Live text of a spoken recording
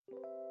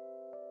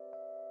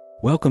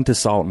Welcome to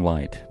Salt and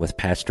Light with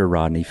Pastor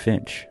Rodney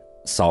Finch.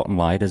 Salt and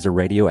Light is a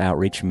radio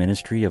outreach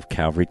ministry of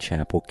Calvary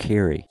Chapel,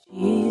 Cary.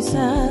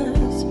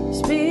 Jesus,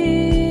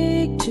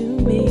 speak to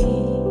me.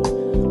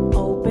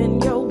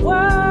 Open your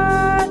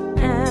word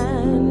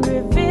and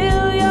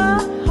reveal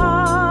your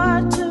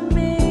heart to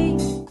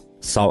me.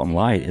 Salt and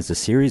Light is a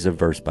series of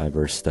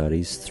verse-by-verse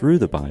studies through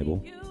the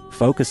Bible,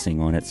 focusing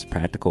on its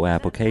practical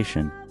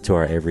application to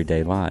our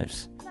everyday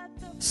lives.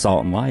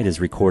 Salt and Light is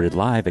recorded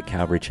live at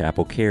Calvary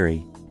Chapel,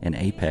 Cary in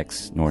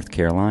Apex, North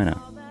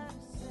Carolina.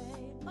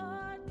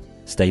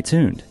 Stay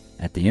tuned.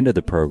 At the end of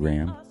the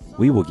program,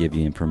 we will give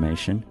you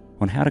information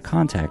on how to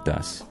contact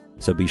us,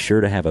 so be sure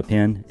to have a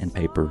pen and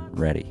paper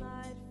ready.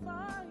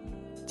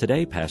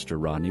 Today, Pastor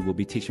Rodney will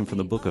be teaching from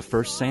the book of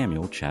 1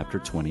 Samuel, chapter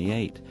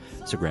 28,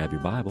 so grab your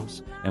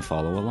Bibles and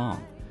follow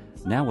along.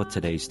 Now with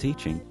today's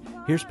teaching,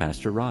 here's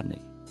Pastor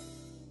Rodney.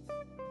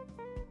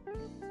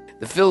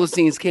 The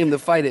Philistines came to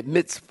fight at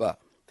Mizpah.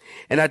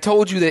 And I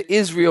told you that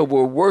Israel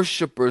were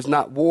worshipers,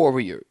 not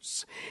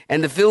warriors.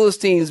 And the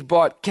Philistines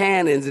brought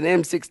cannons and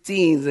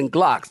M16s and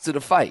Glocks to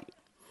the fight.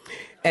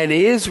 And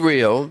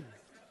Israel,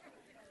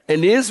 you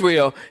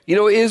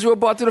know what Israel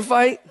brought to the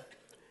fight?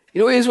 You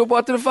know what Israel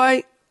brought to the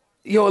fight?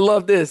 You'll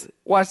love this.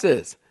 Watch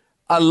this.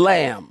 A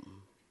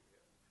lamb.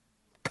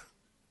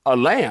 A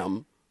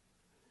lamb?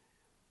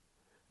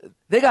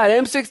 They got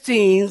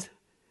M16s,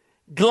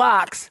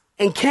 Glocks,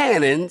 and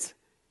cannons,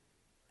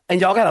 and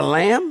y'all got a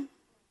lamb?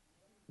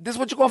 This is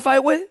what you're going to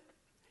fight with?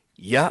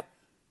 Yup.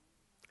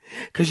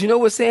 Because you know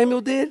what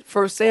Samuel did?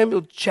 1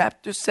 Samuel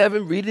chapter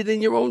 7, read it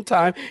in your own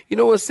time. You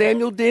know what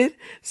Samuel did?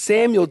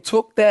 Samuel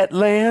took that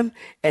lamb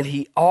and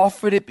he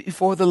offered it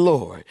before the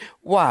Lord.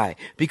 Why?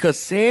 Because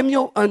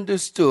Samuel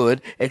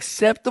understood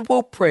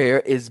acceptable prayer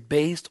is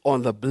based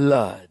on the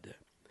blood.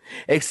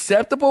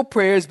 Acceptable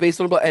prayer is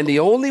based on the blood. And the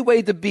only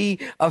way to be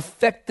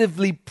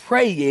effectively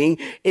praying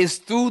is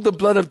through the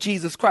blood of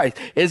Jesus Christ.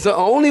 It's the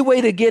only way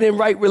to get in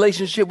right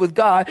relationship with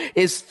God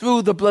is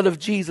through the blood of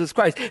Jesus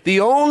Christ. The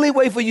only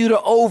way for you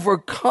to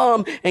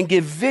overcome and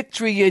get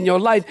victory in your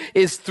life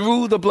is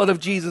through the blood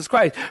of Jesus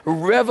Christ.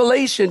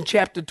 Revelation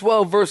chapter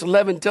 12 verse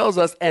 11 tells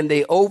us, and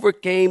they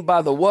overcame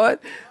by the what?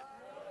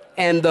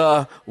 And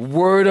the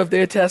word of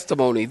their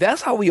testimony.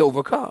 That's how we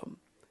overcome.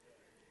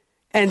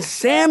 And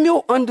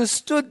Samuel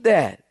understood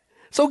that.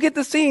 So get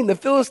the scene. The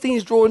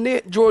Philistines drew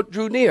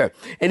near,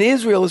 and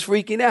Israel is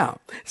freaking out.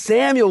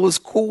 Samuel is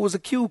cool as a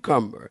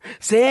cucumber.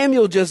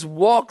 Samuel just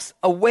walks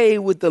away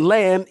with the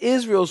lamb.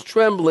 Israel's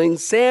trembling.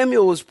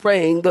 Samuel is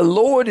praying. The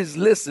Lord is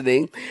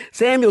listening.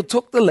 Samuel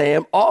took the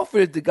lamb,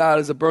 offered it to God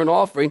as a burnt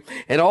offering,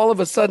 and all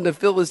of a sudden the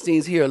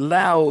Philistines hear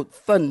loud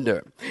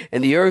thunder,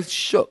 and the earth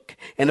shook.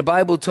 And the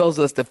Bible tells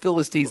us the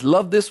Philistines,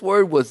 love this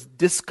word, was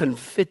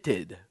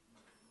discomfited.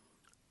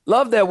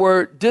 Love that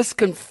word,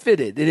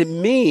 discomfited. And it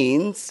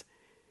means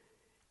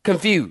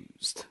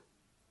confused.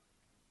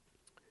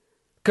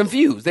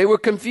 Confused. They were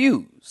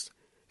confused.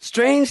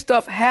 Strange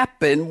stuff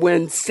happened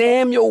when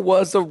Samuel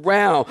was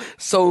around.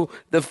 So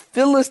the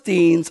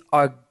Philistines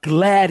are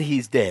glad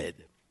he's dead.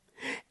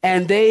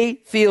 And they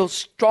feel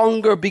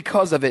stronger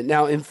because of it.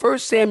 Now, in 1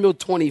 Samuel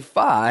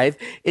 25,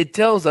 it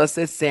tells us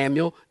that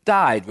Samuel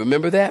died.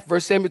 Remember that?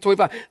 1 Samuel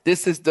 25.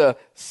 This is the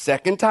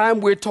second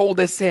time we're told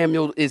that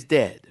Samuel is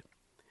dead.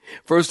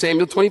 1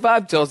 Samuel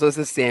 25 tells us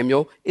that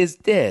Samuel is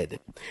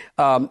dead.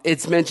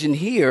 It's mentioned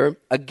here,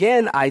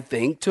 again, I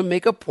think, to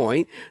make a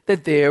point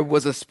that there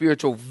was a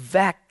spiritual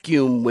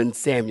vacuum when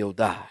Samuel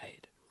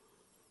died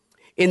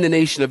in the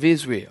nation of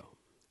Israel,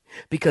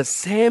 because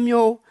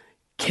Samuel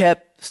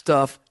kept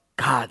stuff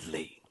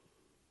godly.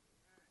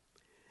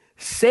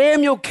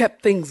 Samuel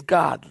kept things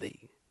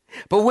godly.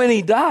 But when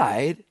he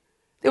died,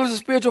 there was a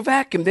spiritual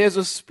vacuum. There's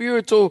a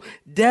spiritual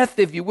death,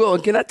 if you will.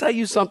 And can I tell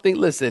you something?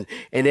 Listen,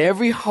 in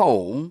every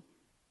home,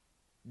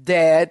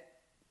 dad,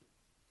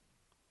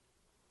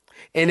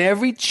 in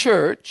every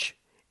church,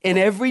 in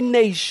every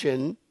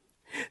nation,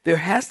 there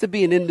has to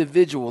be an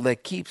individual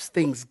that keeps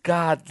things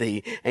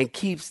godly and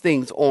keeps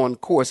things on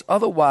course.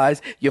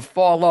 Otherwise, you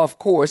fall off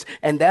course.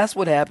 And that's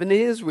what happened to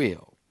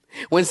Israel.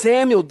 When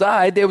Samuel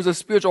died, there was a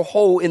spiritual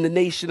hole in the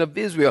nation of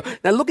Israel.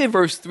 Now look at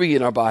verse 3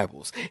 in our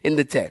Bibles, in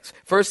the text.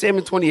 1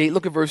 Samuel 28,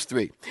 look at verse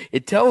 3.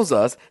 It tells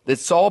us that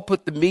Saul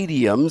put the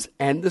mediums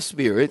and the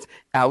spirits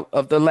out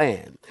of the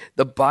land.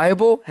 The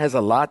Bible has a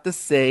lot to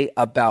say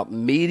about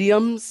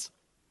mediums,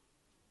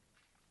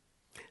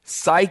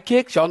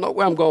 psychics. Y'all know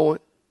where I'm going.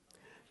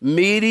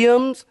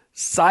 Mediums,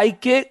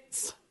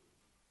 psychics.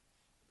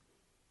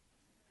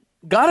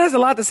 God has a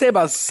lot to say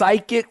about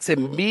psychics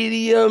and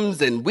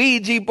mediums and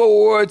Ouija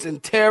boards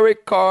and tarot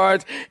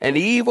cards and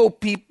evil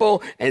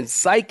people and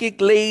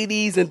psychic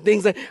ladies and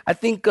things like. I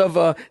think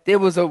of there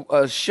was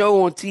a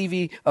show on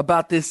TV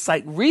about this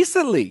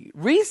recently.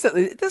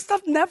 This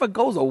stuff never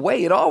goes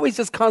away. It always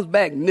just comes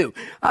back new.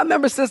 I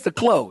remember Sister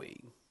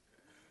Chloe.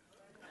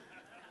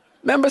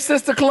 Remember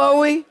Sister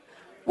Chloe?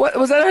 What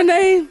was that her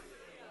name?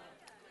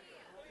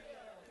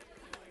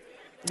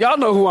 Y'all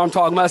know who I'm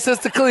talking about.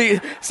 Sister Cleo.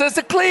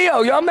 Sister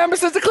Cleo. Y'all remember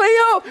Sister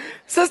Cleo?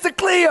 Sister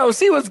Cleo.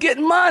 She was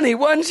getting money,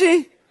 wasn't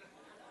she?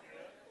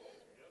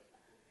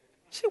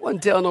 She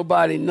wouldn't tell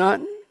nobody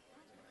nothing.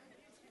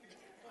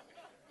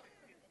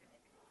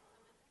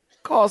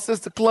 Call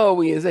Sister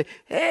Chloe and say,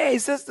 hey,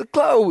 Sister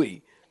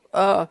Chloe,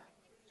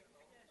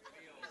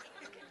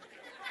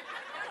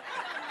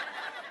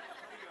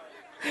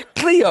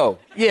 Cleo.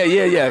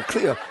 Yeah,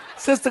 Cleo.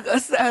 Sister,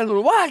 I don't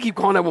know why I keep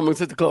calling that woman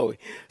Sister Chloe.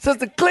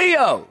 Sister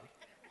Cleo.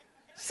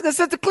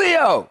 Sister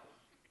Cleo.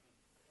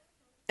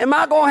 Am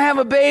I going to have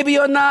a baby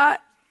or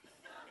not?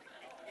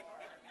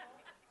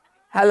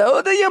 How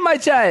old are you, my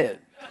child?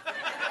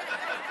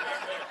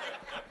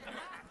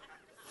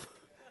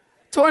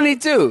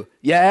 22.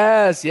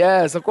 Yes,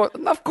 of course.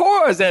 Of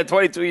course, that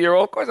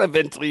 22-year-old. Of course,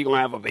 eventually you're going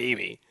to have a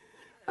baby.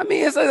 I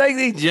mean, it's like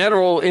the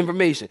general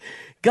information.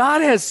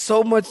 God has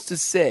so much to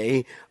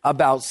say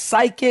about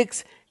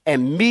psychics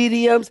and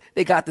mediums.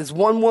 They got this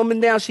one woman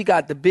now. She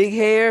got the big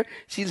hair.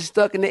 She's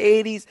stuck in the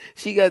 80s.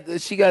 She got the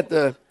she got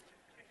the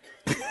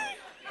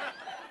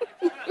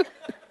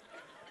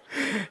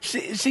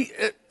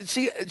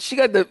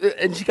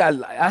and she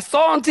got, I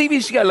saw on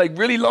TV, she got like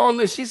really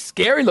long, she's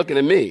scary looking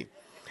to me.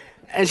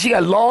 And she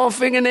got long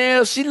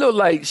fingernails. She looked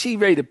like she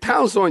ready to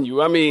pounce on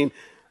you. I mean,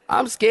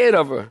 I'm scared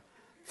of her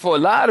for a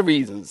lot of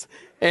reasons.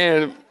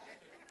 And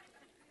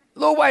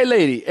little white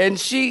lady, and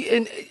she's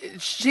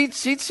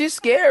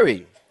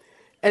scary.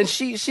 And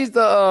she's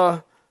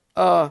the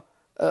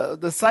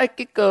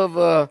psychic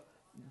of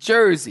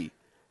Jersey.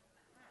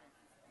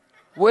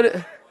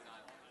 What?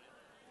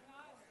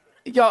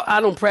 Y'all, I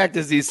don't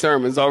practice these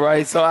sermons, all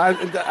right? So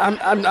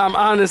I'm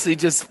honestly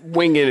just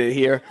winging it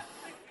here.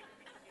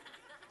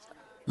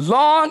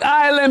 Long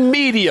Island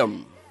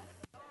medium.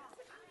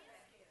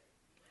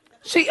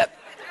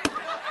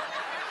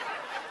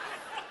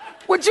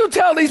 Would you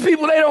tell these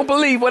people they don't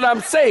believe what I'm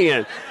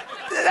saying?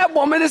 That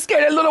woman is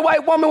scared. That little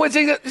white woman,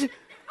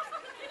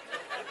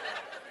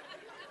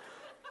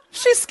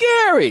 she's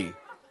scary.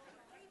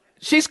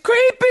 She's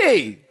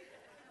creepy.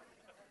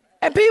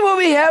 And people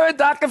be having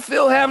Dr.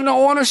 Phil having her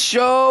on a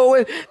show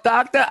and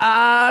Dr.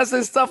 Oz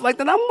and stuff like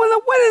that. I'm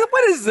wondering,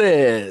 what is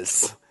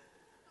this?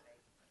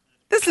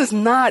 This is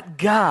not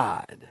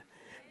God.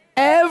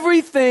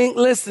 Everything,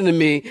 listen to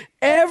me,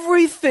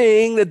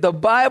 everything that the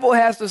Bible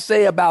has to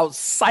say about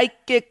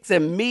psychics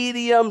and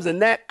mediums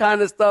and that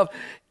kind of stuff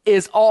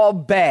is all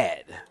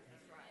bad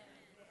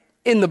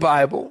in the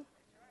Bible.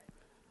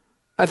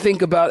 I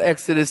think about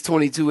Exodus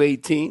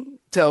 22:18,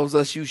 tells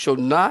us you shall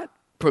not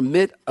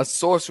permit a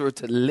sorcerer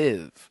to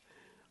live.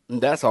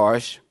 And that's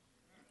harsh.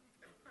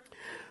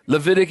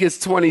 Leviticus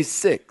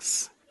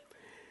 26.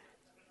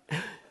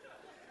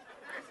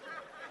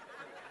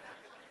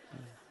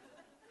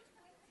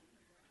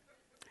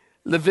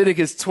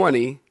 Leviticus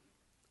 20,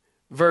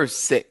 verse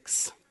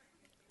 6.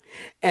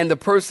 And the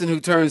person who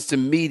turns to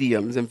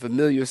mediums and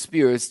familiar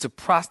spirits to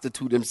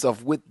prostitute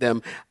himself with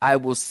them, I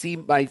will see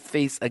my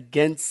face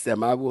against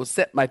them. I will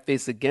set my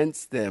face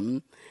against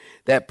them,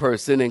 that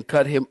person, and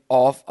cut him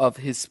off of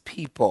his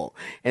people.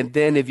 And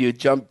then if you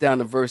jump down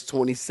to verse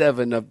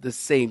 27 of the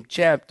same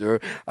chapter,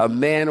 a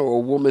man or a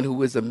woman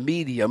who is a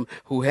medium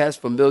who has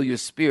familiar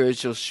spirits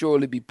shall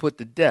surely be put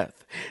to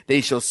death.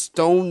 They shall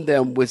stone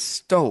them with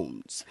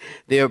stones.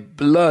 Their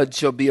blood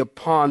shall be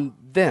upon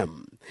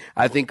them.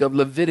 I think of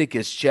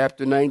Leviticus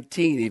chapter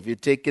 19. If you're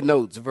taking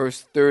notes,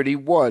 verse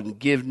 31,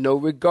 give no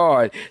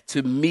regard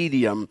to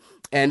medium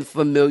and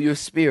familiar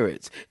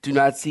spirits. Do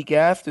not seek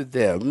after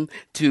them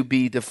to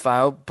be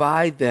defiled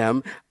by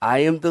them. I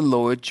am the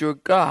Lord your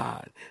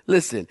God.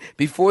 Listen,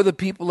 before the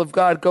people of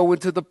God go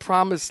into the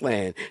promised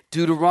land,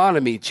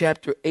 Deuteronomy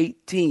chapter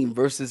 18,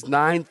 verses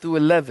 9 through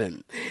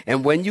 11.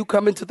 And when you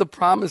come into the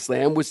promised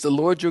land, which the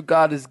Lord your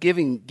God is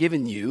given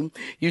you,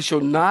 you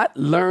shall not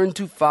learn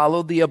to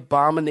follow the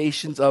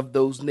abominations of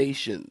those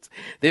nations.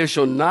 There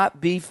shall not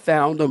be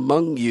found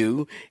among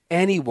you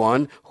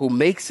anyone who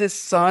makes his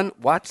son,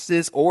 watch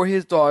this, or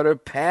his daughter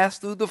pass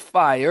through the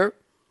fire,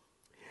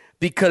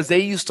 because they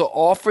used to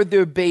offer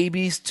their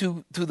babies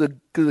to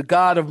the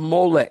god of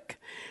Molech.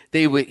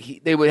 They would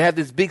have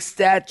this big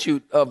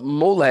statue of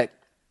Molech,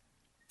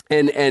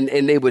 and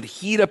they would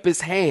heat up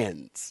his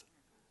hands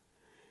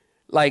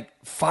like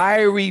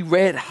fiery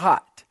red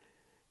hot,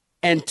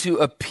 and to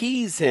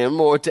appease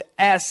him or to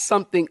ask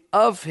something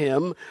of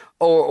him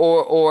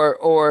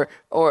or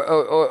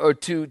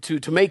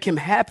to make him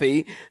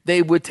happy,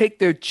 they would take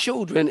their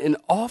children and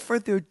offer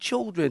their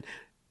children.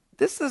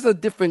 This is a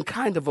different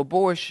kind of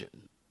abortion.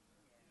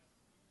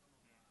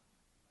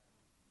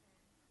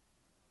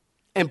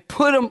 And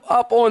put them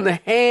up on the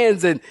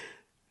hands. And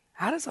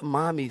how does a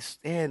mommy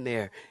stand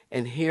there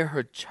and hear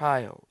her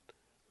child?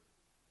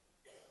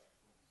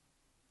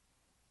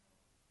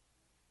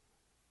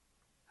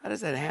 How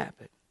does that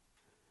happen?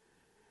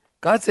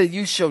 God said,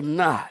 you shall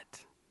not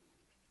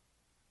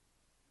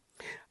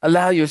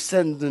allow your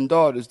sons and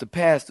daughters to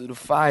pass through the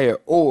fire,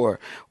 or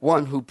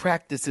one who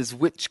practices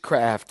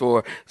witchcraft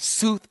or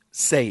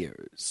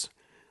soothsayers,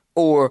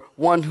 or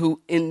one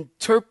who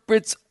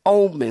interprets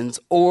omens,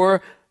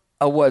 or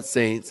a what,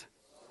 saints?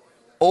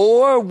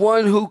 or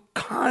one who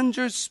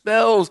conjures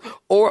spells,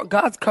 or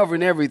God's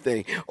covering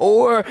everything,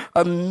 or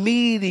a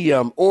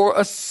medium, or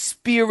a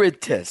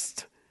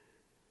spiritist.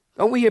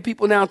 Don't we hear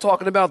people now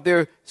talking about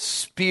their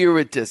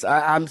spiritists?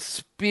 I'm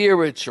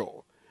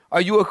spiritual.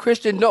 Are you a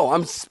Christian? No,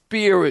 I'm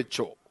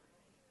spiritual.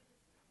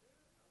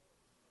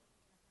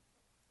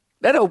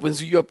 That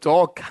opens you up to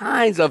all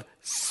kinds of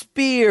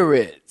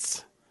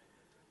spirits.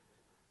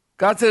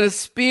 God said a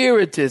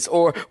spiritist,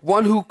 or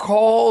one who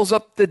calls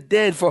up the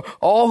dead, for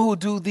all who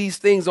do these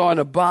things are an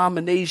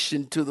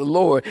abomination to the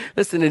Lord.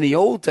 Listen, in the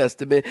Old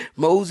Testament,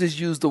 Moses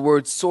used the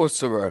word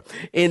sorcerer.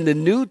 In the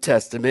New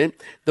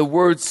Testament, the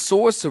word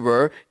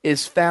sorcerer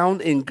is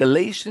found in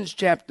Galatians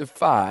chapter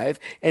 5,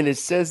 and it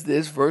says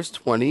this, verse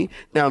 20,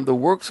 now the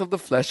works of the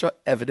flesh are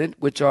evident,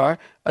 which are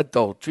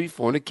adultery,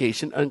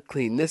 fornication,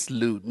 uncleanness,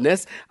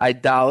 lewdness,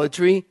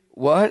 idolatry,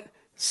 what?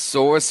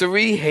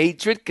 Sorcery,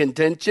 hatred,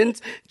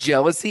 contentions,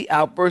 jealousy,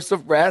 outbursts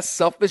of wrath,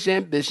 selfish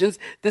ambitions,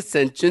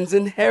 dissensions,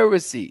 and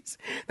heresies.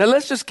 Now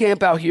let's just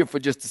camp out here for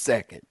just a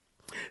second.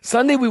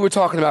 Sunday we were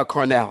talking about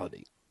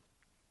carnality.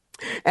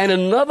 And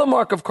another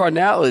mark of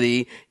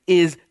carnality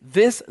is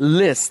this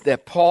list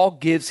that Paul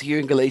gives here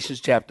in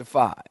Galatians chapter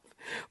 5.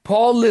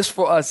 Paul lists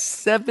for us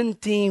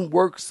 17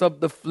 works of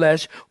the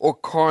flesh or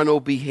carnal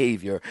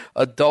behavior: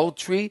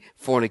 adultery,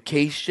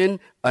 fornication,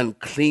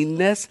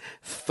 uncleanness,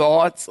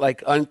 thoughts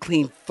like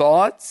unclean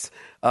thoughts,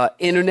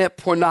 internet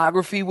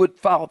pornography would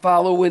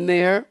follow in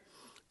there,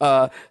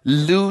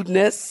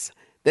 lewdness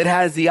that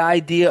has the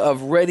idea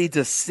of ready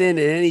to sin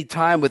at any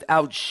time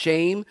without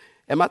shame.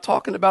 Am I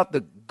talking about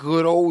the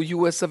good old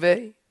US of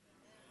A?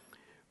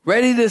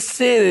 Ready to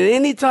sin at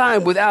any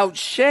time without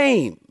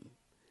shame.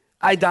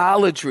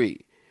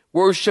 Idolatry,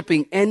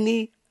 worshiping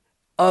any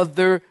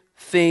other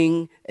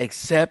thing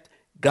except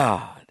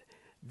God.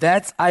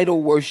 That's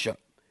idol worship.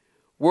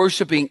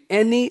 Worshiping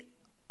any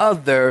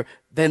other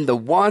than the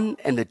one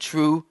and the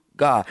true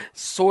God.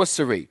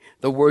 Sorcery.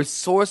 The word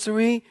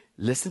sorcery,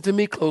 listen to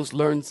me close,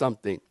 learn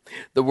something.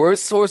 The word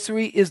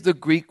sorcery is the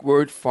Greek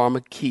word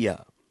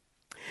pharmakia.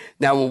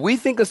 Now, when we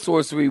think of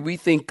sorcery, we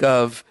think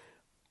of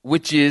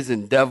witches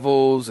and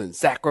devils and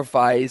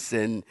sacrifice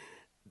and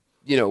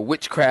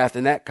witchcraft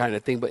and that kind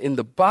of thing. But in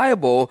the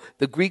Bible,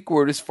 the Greek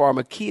word is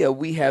pharmakia.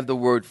 We have the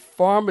word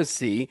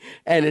pharmacy,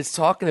 and it's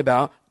talking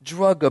about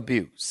drug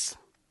abuse.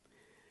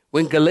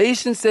 When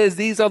Galatians says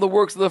these are the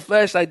works of the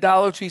flesh,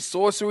 idolatry,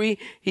 sorcery,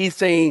 he's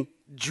saying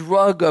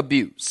drug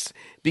abuse.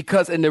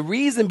 And the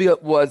reason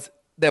was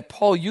that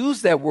Paul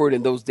used that word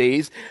in those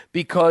days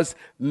because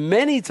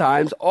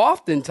oftentimes,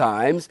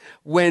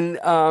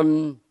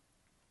 when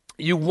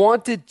you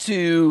wanted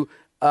to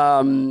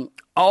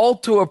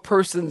alter a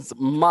person's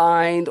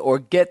mind or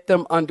get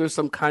them under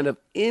some kind of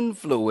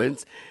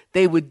influence,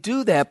 they would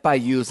do that by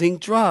using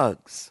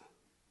drugs.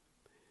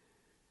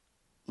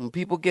 When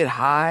people get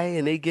high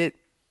and you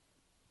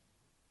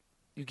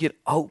get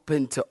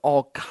open to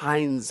all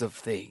kinds of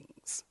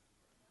things.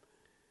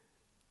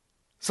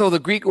 So the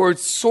Greek word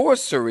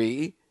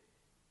sorcery,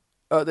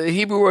 the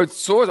Hebrew word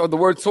or the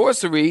word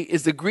sorcery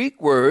is the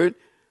Greek word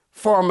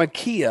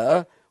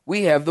pharmakia.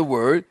 We have the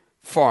word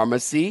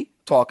pharmacy,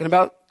 talking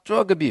about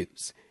drug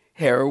abuse,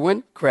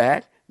 heroin,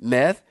 crack,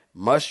 meth,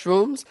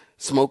 mushrooms,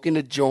 smoking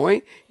a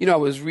joint. I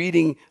was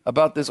reading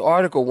about this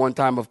article one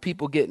time of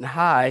people getting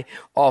high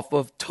off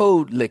of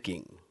toad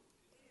licking.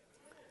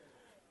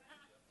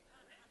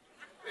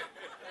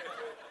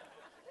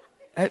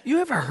 Have you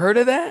ever heard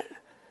of that?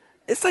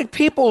 It's like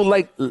people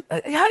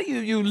how do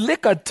you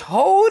lick a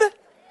toad?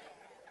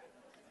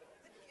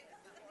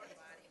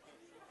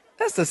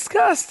 That's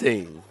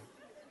disgusting.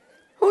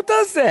 Who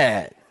does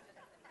that?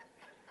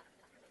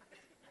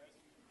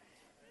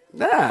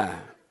 Nah.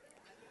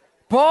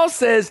 Paul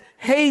says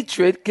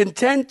hatred,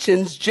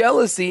 contentions,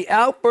 jealousy,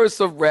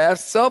 outbursts of wrath,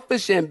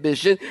 selfish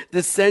ambition,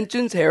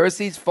 dissensions,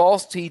 heresies,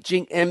 false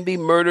teaching, envy,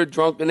 murder,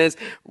 drunkenness,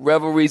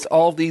 revelries.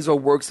 All these are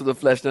works of the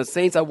flesh. Now,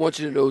 saints, I want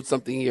you to know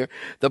something here.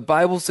 The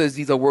Bible says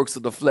these are works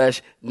of the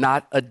flesh,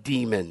 not a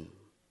demon.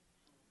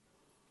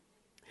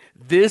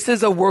 This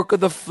is a work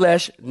of the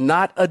flesh,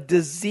 not a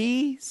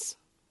disease.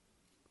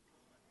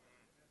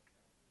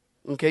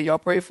 Okay, y'all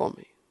pray for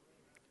me.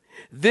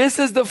 This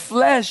is the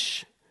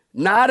flesh,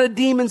 not a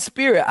demon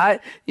spirit. I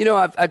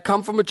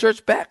come from a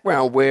church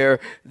background where,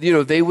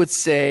 they would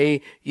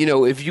say,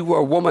 if you were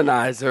a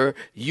womanizer,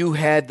 you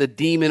had the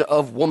demon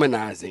of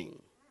womanizing.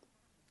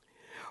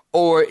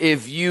 Or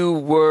if you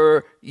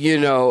were,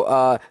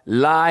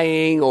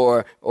 lying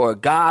or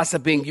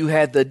gossiping, you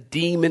had the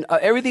demon.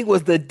 Everything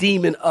was the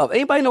demon of.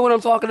 Anybody know what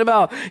I'm talking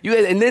about?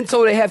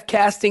 So they have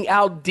casting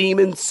out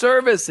demon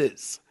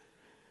services.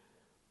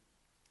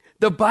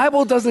 The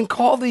Bible doesn't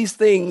call these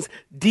things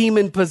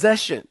demon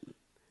possession.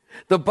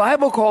 The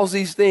Bible calls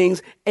these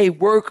things a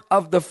work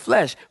of the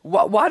flesh.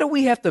 Why do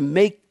we have to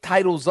make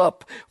titles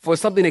up for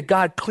something that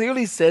God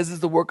clearly says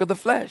is the work of the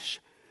flesh?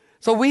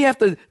 So we have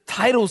to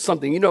title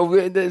something,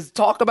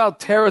 talk about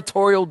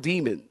territorial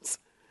demons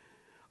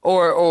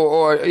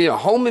or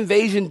home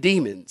invasion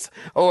demons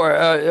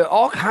or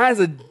all kinds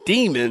of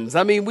demons.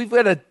 I mean, we've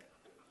got to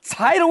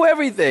title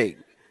everything.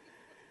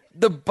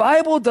 The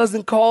Bible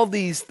doesn't call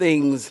these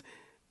things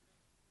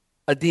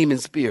a demon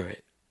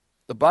spirit.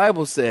 The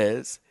Bible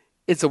says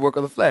it's a work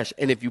of the flesh.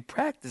 And if you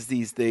practice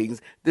these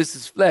things, this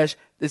is flesh,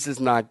 this is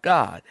not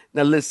God.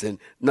 Now listen,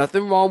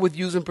 nothing wrong with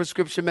using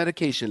prescription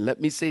medication. Let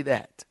me say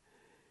that.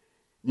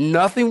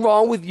 Nothing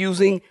wrong with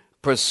using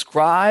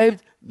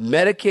prescribed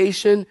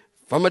medication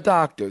from a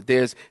doctor.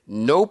 There's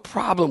no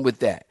problem with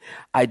that.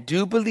 I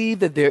do believe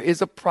that there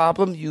is a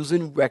problem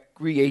using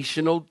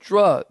recreational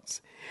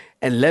drugs.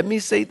 And let me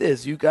say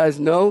this, you guys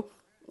know,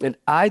 and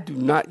I do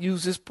not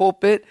use this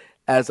pulpit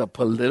as a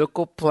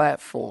political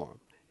platform.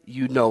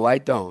 You know I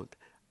don't.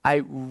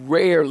 I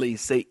rarely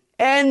say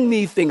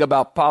anything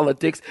about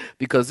politics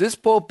because this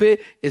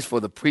pulpit is for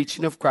the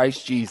preaching of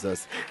Christ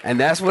Jesus. And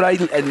that's what I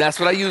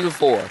use it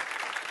for.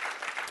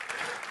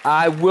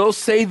 I will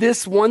say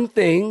this one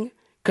thing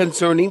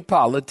concerning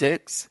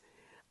politics.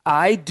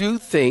 I do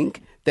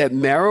think that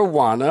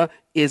marijuana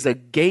is a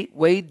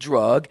gateway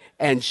drug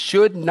and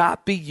should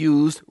not be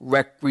used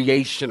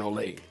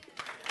recreationally.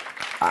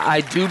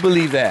 I do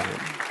believe that.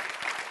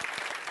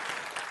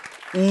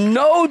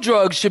 No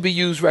drugs should be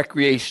used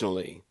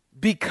recreationally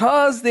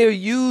because they're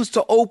used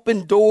to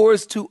open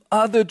doors to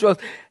other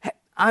drugs.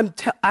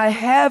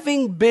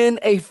 Having been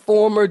a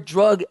former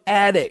drug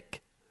addict,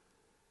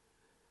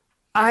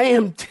 I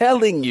am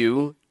telling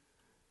you,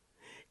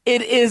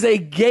 it is a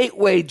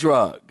gateway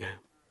drug.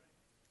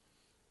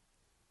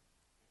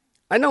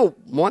 I don't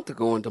want to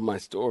go into my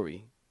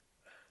story.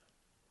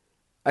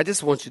 I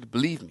just want you to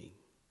believe me.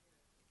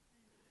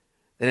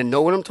 And I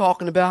know what I'm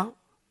talking about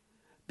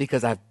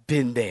because I've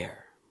been there.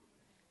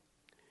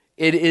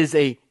 It is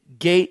a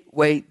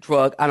gateway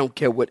drug. I don't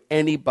care what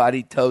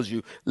anybody tells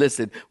you.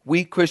 Listen,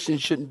 we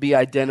Christians shouldn't be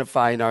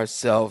identifying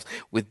ourselves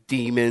with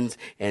demons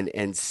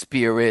and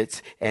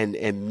spirits and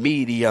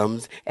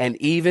mediums and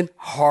even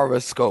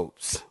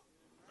horoscopes.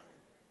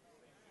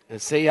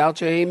 And say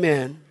out your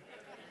amen.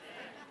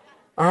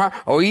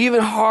 Or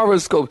even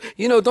horoscopes.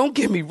 You know, don't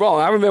get me wrong.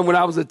 I remember when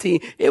I was a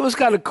teen, it was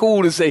kind of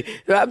cool to say,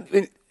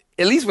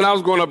 at least when I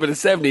was growing up in the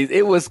 70s,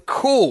 it was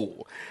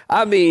cool.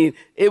 I mean,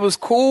 it was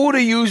cool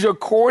to use your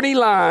corny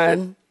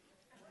line.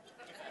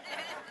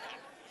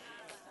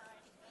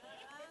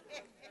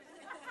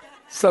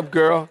 Sup,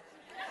 girl?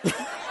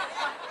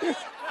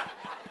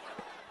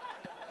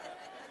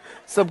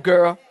 Sup,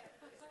 girl?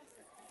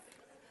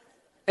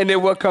 And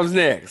then what comes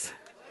next?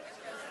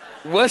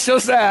 What's your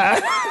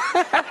sign?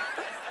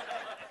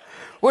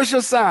 What's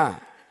your sign?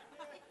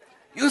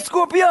 You a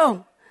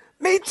Scorpio?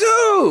 Me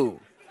too.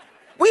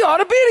 We ought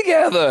to be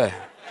together.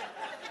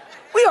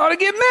 We ought to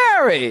get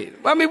married.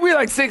 I mean, we're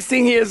like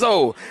 16 years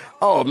old.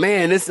 Oh,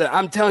 man,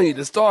 I'm telling you,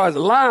 the stars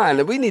aligned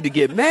and we need to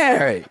get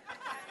married.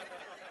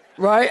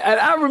 Right? And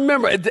I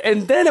remember,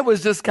 and then it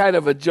was just kind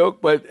of a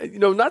joke, but, you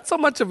know, not so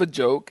much of a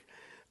joke.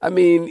 I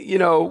mean, you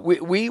know,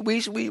 we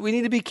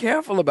need to be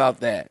careful about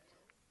that.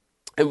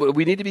 And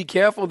we need to be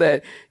careful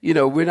that, you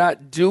know, we're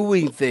not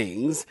doing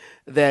things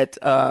that,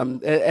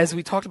 as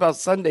we talked about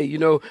Sunday, you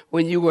know,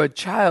 when you were a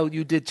child,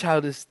 you did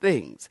childish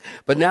things.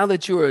 But now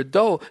that you're an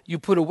adult, you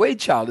put away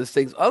childish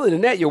things. Other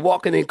than that, you're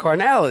walking in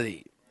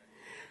carnality.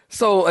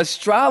 So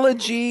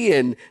astrology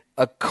and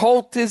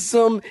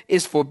occultism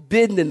is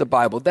forbidden in the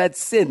Bible. That's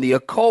sin. The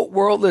occult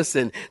world,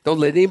 listen, don't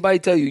let anybody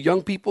tell you.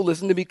 Young people,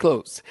 listen to me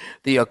close.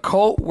 The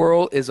occult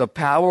world is a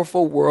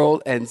powerful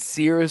world and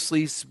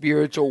seriously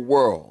spiritual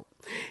world.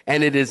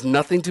 And it is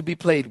nothing to be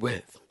played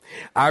with.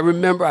 I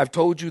remember, I've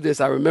told you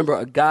this, I remember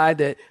a guy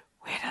that,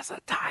 where does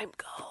the time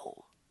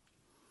go?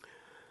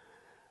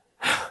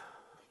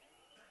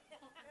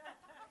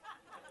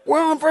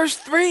 We're on verse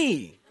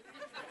 3.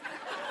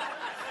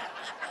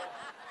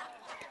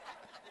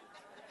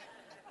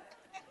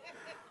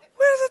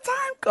 Where does the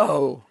time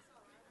go?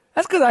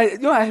 That's because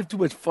I have too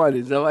much fun,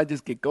 and so I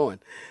just get going.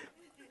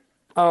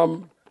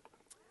 The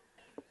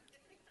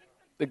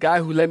guy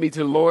who led me to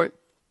the Lord,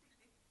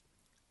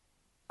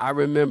 I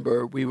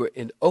remember we were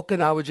in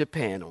Okinawa,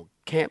 Japan on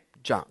Camp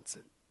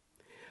Johnson.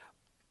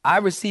 I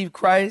received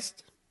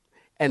Christ,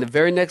 and the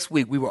very next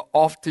week we were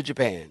off to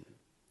Japan.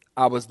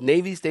 I was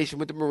Navy station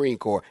with the Marine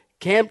Corps.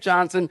 Camp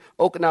Johnson,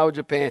 Okinawa,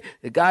 Japan.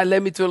 The guy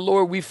led me to the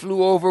Lord. We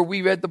flew over.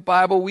 We read the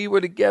Bible. We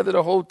were together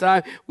the whole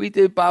time. We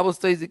did Bible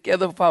studies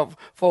together for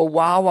a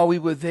while we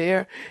were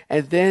there.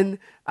 And then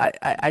I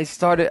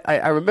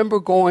remember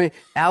going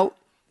out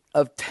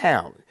of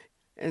town.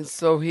 And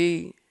so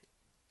he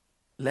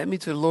led me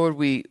to the Lord.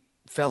 We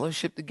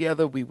fellowship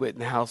together. We went in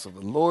the house of the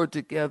Lord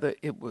together.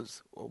 It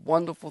was a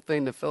wonderful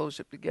thing to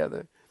fellowship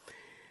together.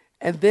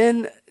 And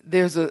then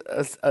there's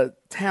a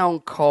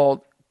town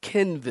called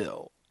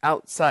Kenville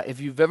outside. If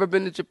you've ever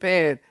been to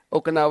Japan,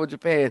 Okinawa,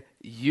 Japan,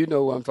 you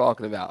know what I'm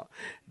talking about.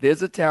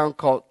 There's a town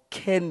called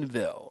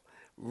Kenville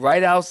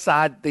right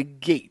outside the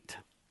gate.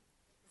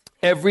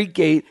 Every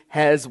gate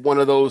has one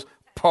of those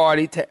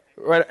party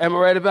right, am I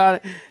right about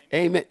it?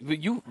 Amen.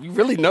 You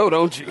really know,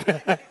 don't you?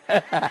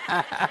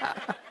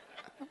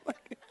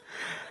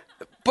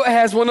 But it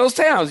has one of those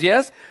towns,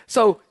 yes?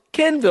 So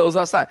Kenville's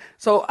outside.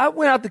 So I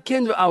went out to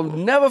Kenville. I'll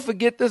never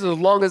forget this as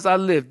long as I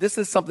live. This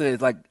is something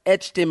that's like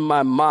etched in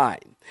my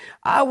mind.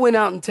 I went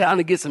out in town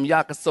to get some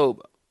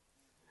yakisoba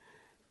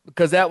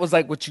because that was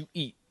like what you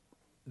eat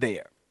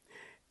there.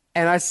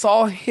 And I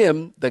saw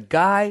him, the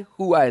guy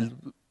who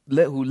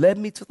led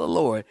me to the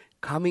Lord,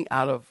 coming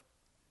out of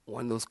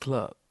one of those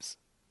clubs.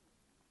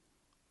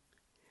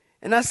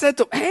 And I said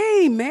to him,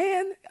 hey,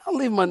 man, I'll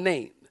leave my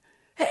name.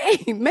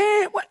 Hey,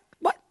 man, what's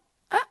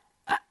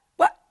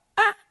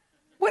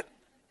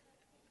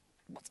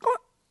going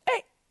on?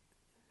 Hey.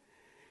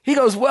 He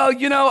goes, well,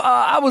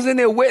 I was in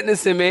there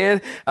witnessing,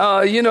 man.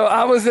 I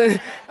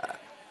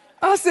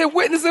said,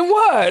 witnessing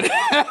what?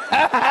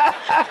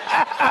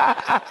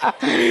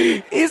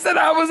 He said,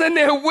 I was in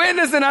there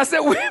witnessing. I said,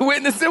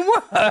 witnessing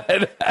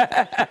what?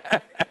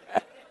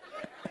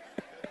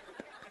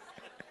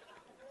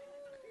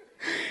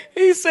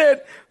 He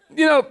said,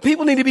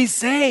 people need to be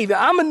saved.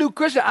 I'm a new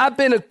Christian. I've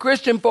been a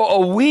Christian for a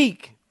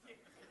week.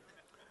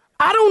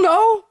 I don't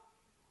know.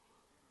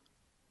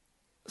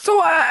 So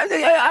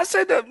I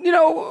said,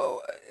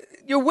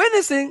 you're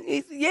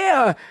witnessing.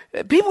 Yeah,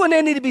 people in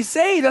there need to be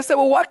saved. I said,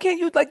 well, why can't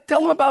you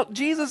tell them about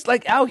Jesus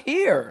out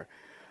here,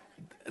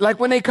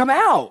 when they come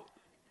out?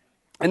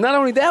 And not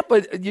only that,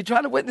 but you're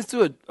trying to witness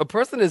to a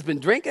person that's been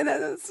drinking. That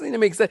doesn't seem to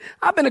make sense.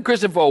 I've been a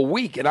Christian for a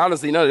week, and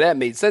honestly, none of that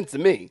made sense to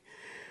me.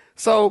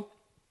 So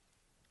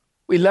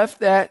we left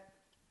that.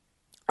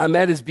 I'm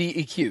at his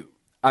BEQ.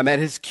 I'm at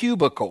his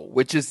cubicle,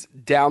 which is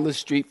down the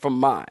street from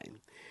mine.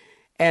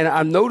 And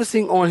I'm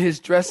noticing on his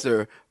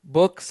dresser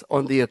books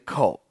on the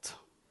occult.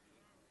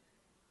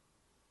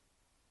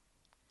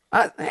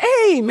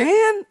 Hey,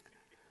 man.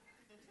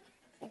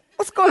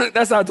 What's going on?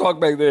 That's how I talk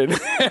back then.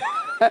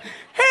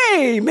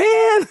 Hey,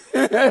 man.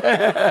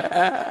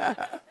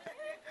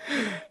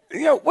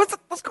 What's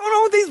going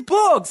on with these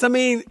books? I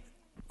mean,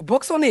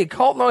 books on the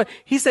occult.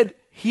 He said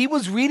he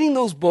was reading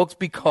those books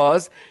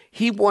because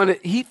he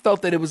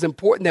felt that it was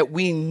important that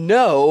we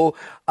know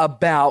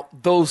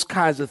about those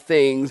kinds of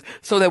things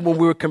so that when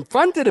we were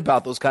confronted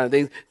about those kind of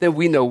things, then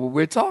we know what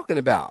we're talking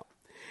about.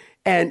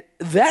 And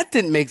that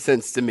didn't make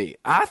sense to me.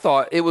 I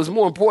thought it was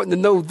more important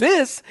to know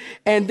this,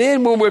 and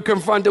then when we're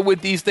confronted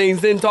with these things,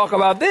 then talk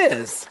about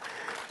this.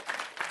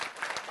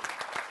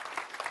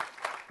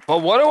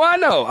 But what do I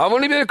know? I've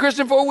only been a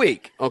Christian for a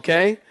week,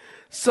 okay?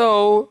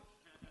 So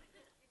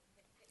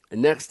the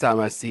next time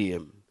I see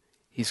him,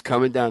 he's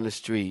coming down the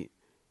street.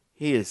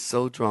 He is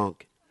so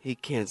drunk, he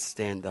can't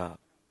stand up.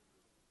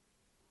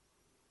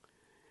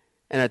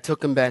 And I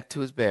took him back to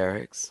his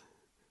barracks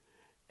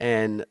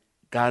and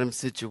got him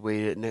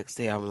situated. Next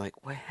day, I'm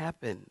like, what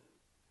happened?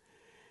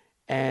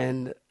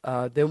 And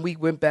then we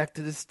went back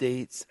to the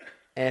States,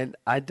 and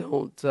I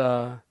don't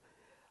know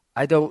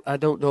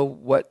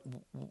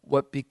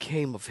what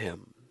became of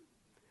him.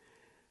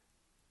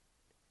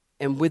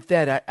 And with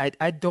that,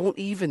 I don't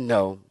even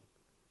know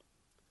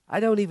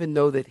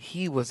that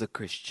he was a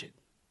Christian.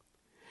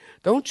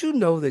 Don't you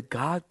know that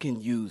God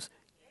can use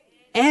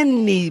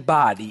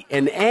anybody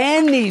and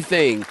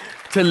anything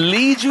to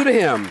lead you to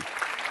him?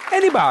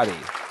 Anybody.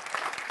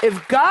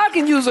 If God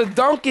can use a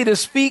donkey to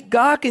speak,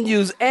 God can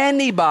use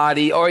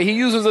anybody, or he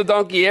uses a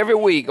donkey every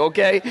week,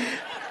 okay?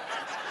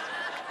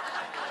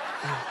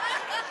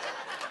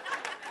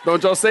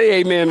 Don't y'all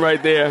say amen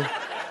right there.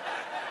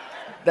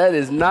 That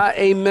is not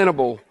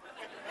amenable.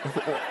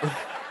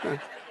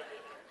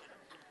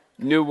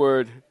 New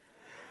word.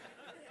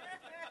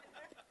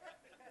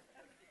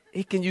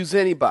 He can use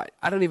anybody.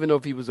 I don't even know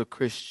if he was a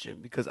Christian,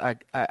 because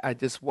I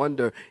just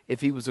wonder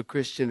if he was a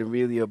Christian and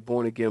really a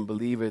born-again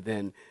believer,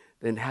 then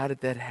how did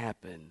that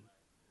happen?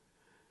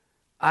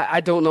 I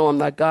don't know. I'm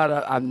not God.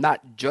 I'm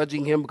not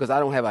judging him because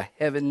I don't have a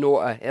heaven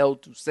nor a hell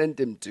to send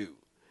him to.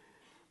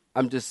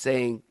 I'm just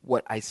saying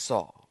what I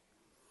saw.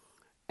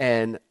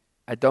 And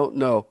I don't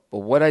know. But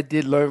what I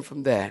did learn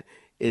from that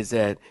is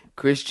that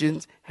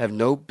Christians have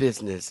no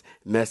business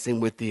messing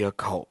with the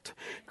occult.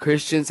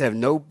 Christians have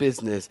no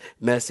business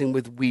messing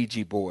with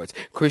Ouija boards.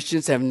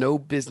 Christians have no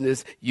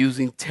business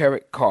using tarot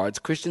cards.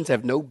 Christians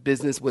have no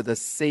business with a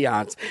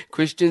seance.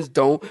 Christians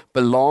don't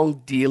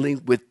belong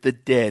dealing with the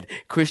dead.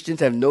 Christians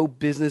have no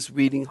business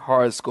reading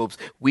horoscopes.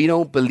 We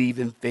don't believe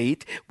in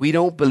fate. We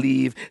don't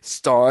believe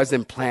stars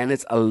and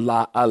planets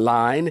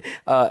align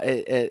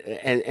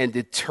and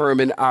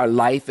determine our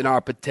life and our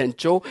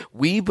potential.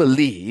 We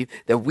believe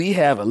that we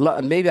have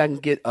maybe I can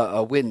get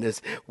a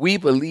witness. We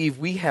believe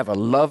we have a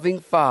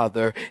loving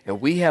Father, and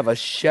we have a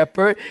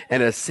shepherd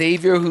and a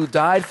Savior who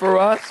died for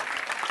us,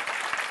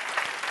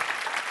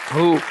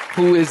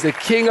 who is the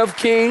King of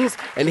Kings,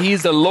 and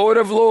he's the Lord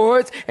of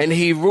Lords, and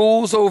he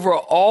rules over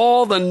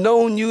all the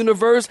known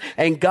universe,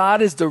 and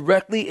God is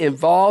directly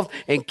involved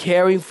in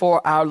caring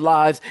for our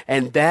lives,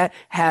 and that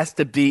has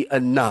to be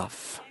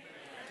enough.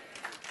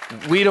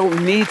 We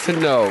don't need to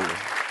know.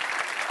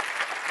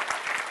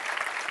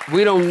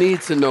 We don't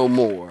need to know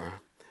more.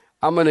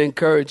 I'm going to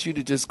encourage you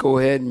to just go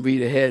ahead and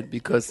read ahead,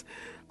 because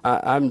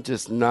I'm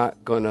just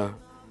not going to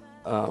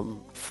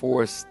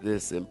force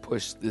this and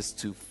push this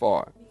too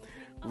far.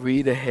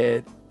 Read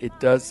ahead. It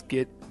does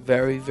get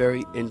very,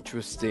 very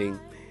interesting.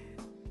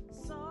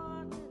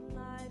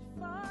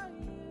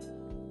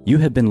 You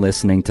have been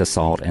listening to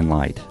Salt and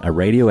Light, a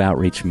radio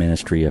outreach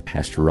ministry of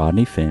Pastor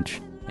Rodney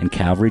Finch and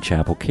Calvary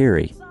Chapel,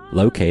 Cary,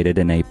 located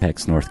in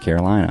Apex, North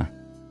Carolina.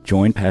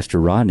 Join Pastor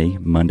Rodney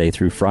Monday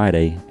through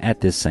Friday at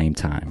this same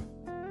time.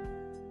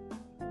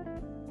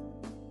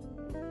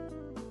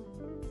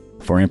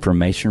 For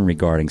information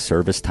regarding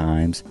service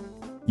times,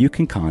 you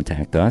can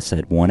contact us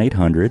at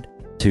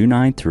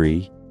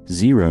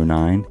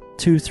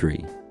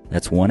 1-800-293-0923.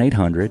 That's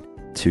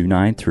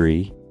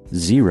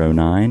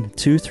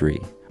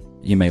 1-800-293-0923.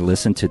 You may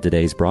listen to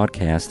today's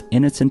broadcast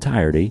in its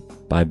entirety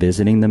by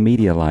visiting the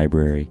media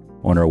library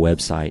on our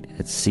website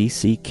at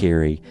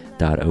cccary.org.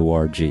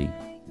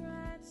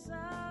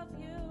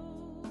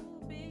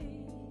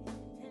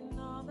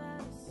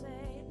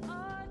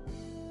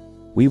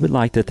 We would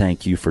like to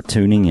thank you for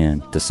tuning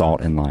in to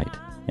Salt and Light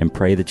and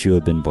pray that you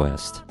have been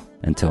blessed.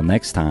 Until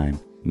next time,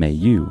 may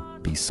you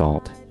be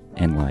salt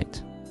and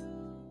light.